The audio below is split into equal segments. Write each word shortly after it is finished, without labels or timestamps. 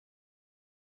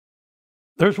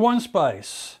There's one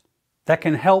spice that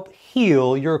can help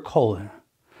heal your colon,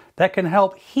 that can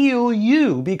help heal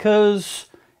you, because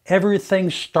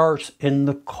everything starts in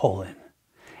the colon.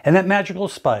 And that magical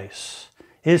spice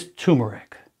is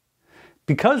turmeric.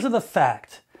 Because of the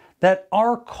fact that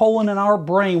our colon and our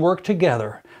brain work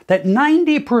together, that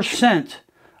 90%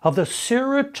 of the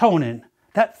serotonin,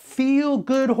 that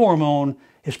feel-good hormone,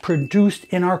 is produced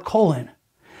in our colon.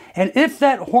 And if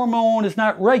that hormone is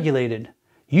not regulated,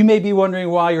 you may be wondering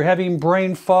why you're having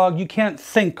brain fog, you can't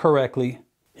think correctly.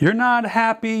 You're not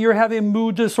happy, you're having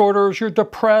mood disorders, you're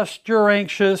depressed, you're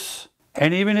anxious,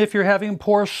 and even if you're having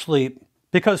poor sleep,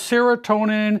 because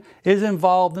serotonin is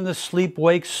involved in the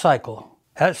sleep-wake cycle.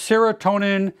 As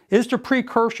serotonin is the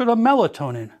precursor to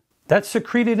melatonin that's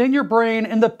secreted in your brain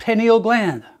in the pineal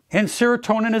gland. And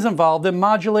serotonin is involved in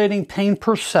modulating pain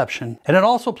perception, and it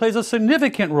also plays a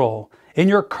significant role in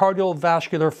your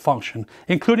cardiovascular function,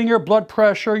 including your blood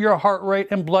pressure, your heart rate,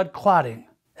 and blood clotting.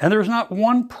 And there's not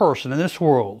one person in this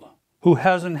world who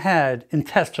hasn't had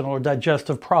intestinal or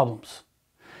digestive problems.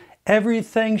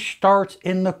 Everything starts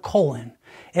in the colon.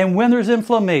 And when there's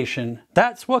inflammation,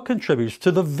 that's what contributes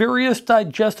to the various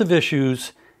digestive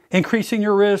issues, increasing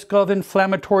your risk of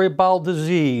inflammatory bowel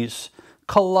disease,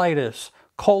 colitis,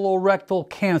 colorectal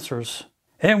cancers.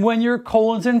 And when your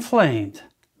colon's inflamed,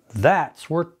 that's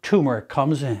where turmeric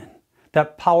comes in.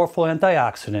 That powerful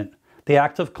antioxidant, the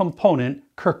active component,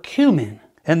 curcumin.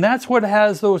 And that's what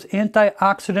has those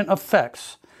antioxidant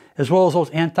effects, as well as those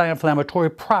anti-inflammatory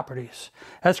properties,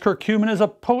 as curcumin is a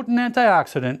potent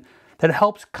antioxidant that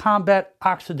helps combat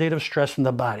oxidative stress in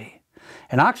the body.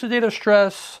 And oxidative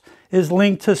stress is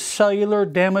linked to cellular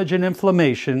damage and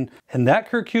inflammation, and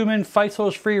that curcumin fights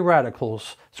those free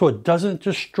radicals so it doesn't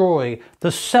destroy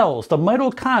the cells, the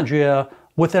mitochondria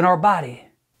within our body.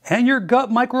 And your gut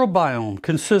microbiome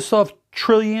consists of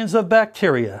trillions of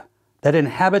bacteria that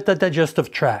inhabit the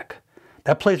digestive tract,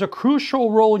 that plays a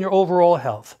crucial role in your overall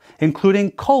health,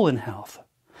 including colon health.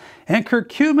 And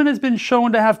curcumin has been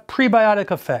shown to have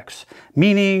prebiotic effects,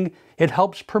 meaning it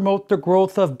helps promote the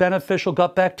growth of beneficial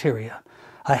gut bacteria.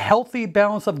 A healthy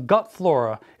balance of gut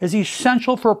flora is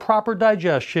essential for proper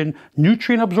digestion,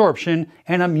 nutrient absorption,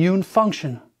 and immune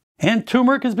function. And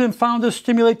turmeric has been found to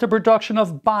stimulate the production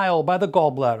of bile by the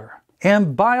gallbladder.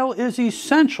 And bile is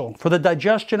essential for the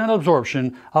digestion and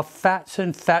absorption of fats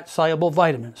and fat-soluble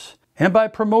vitamins. And by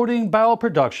promoting bile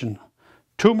production,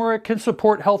 turmeric can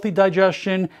support healthy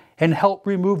digestion and help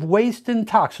remove waste and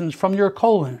toxins from your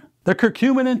colon. The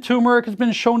curcumin in turmeric has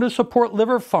been shown to support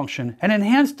liver function and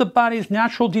enhance the body's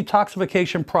natural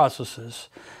detoxification processes.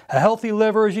 A healthy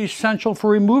liver is essential for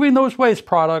removing those waste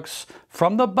products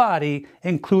from the body,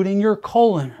 including your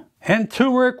colon. And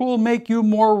turmeric will make you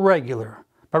more regular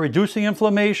by reducing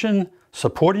inflammation,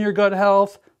 supporting your gut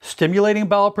health, stimulating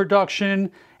bowel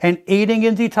production, and aiding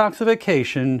in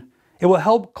detoxification. It will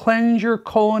help cleanse your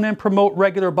colon and promote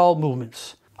regular bowel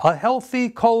movements. A healthy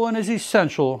colon is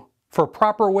essential for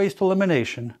proper waste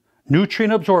elimination,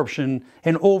 nutrient absorption,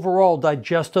 and overall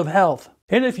digestive health.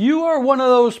 And if you are one of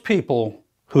those people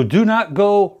who do not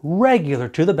go regular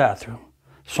to the bathroom,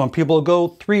 some people go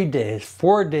 3 days,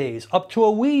 4 days, up to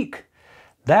a week,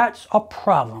 that's a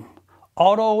problem.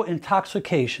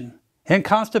 Auto-intoxication. And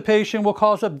constipation will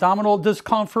cause abdominal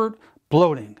discomfort,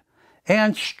 bloating,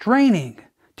 and straining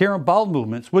during bowel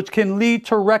movements, which can lead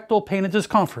to rectal pain and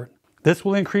discomfort. This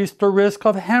will increase the risk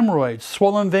of hemorrhoids,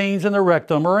 swollen veins in the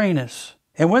rectum or anus.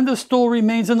 And when the stool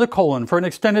remains in the colon for an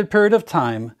extended period of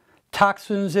time,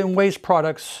 toxins and waste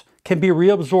products can be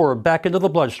reabsorbed back into the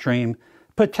bloodstream,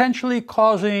 potentially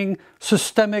causing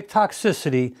systemic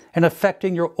toxicity and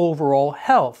affecting your overall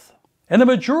health. And the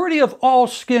majority of all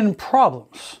skin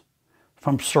problems,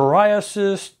 from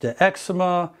psoriasis to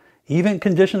eczema, even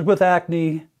conditions with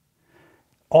acne,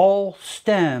 all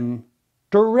stem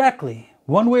directly,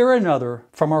 one way or another,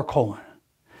 from our colon.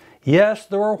 Yes,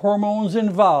 there are hormones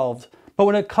involved, but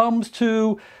when it comes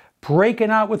to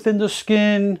breaking out within the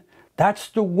skin, that's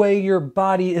the way your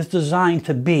body is designed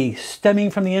to be,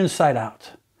 stemming from the inside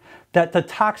out. That the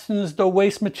toxins, the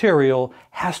waste material,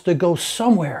 has to go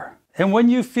somewhere. And when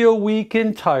you feel weak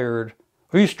and tired,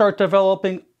 or you start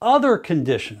developing other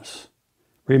conditions,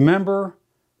 remember,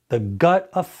 the gut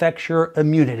affects your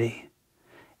immunity.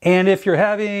 And if you're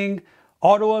having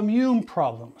autoimmune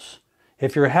problems,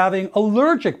 if you're having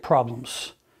allergic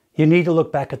problems, you need to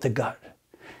look back at the gut.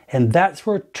 And that's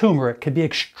where turmeric can be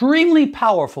extremely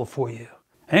powerful for you.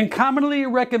 And commonly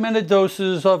recommended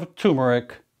doses of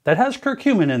turmeric that has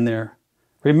curcumin in there.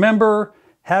 Remember,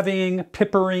 having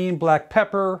piperine, black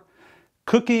pepper,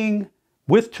 cooking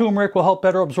with turmeric will help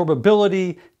better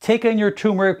absorbability. Taking your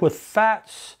turmeric with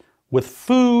fats, with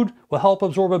food will help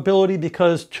absorbability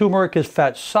because turmeric is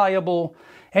fat soluble,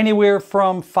 anywhere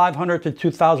from 500 to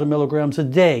 2,000 milligrams a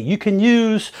day. You can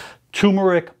use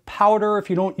turmeric powder if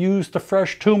you don't use the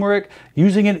fresh turmeric.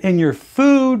 Using it in your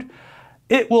food,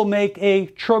 it will make a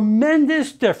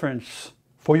tremendous difference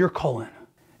for your colon.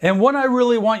 And what I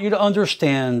really want you to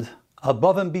understand,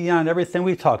 above and beyond everything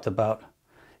we talked about,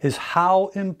 is how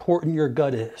important your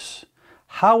gut is.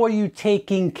 How are you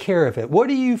taking care of it? What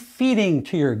are you feeding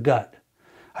to your gut?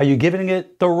 Are you giving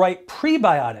it the right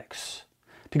prebiotics?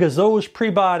 Because those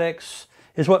prebiotics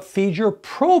is what feeds your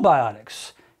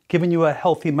probiotics, giving you a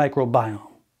healthy microbiome.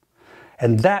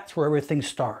 And that's where everything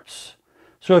starts.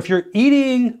 So if you're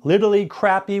eating literally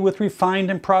crappy with refined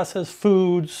and processed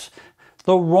foods,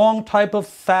 the wrong type of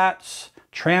fats,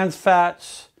 trans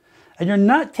fats, and you're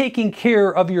not taking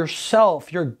care of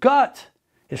yourself, your gut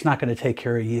is not going to take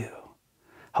care of you.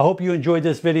 I hope you enjoyed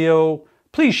this video.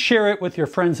 Please share it with your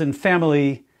friends and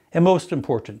family. And most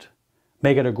important,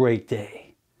 make it a great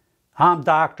day. I'm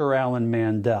Dr. Alan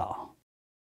Mandell.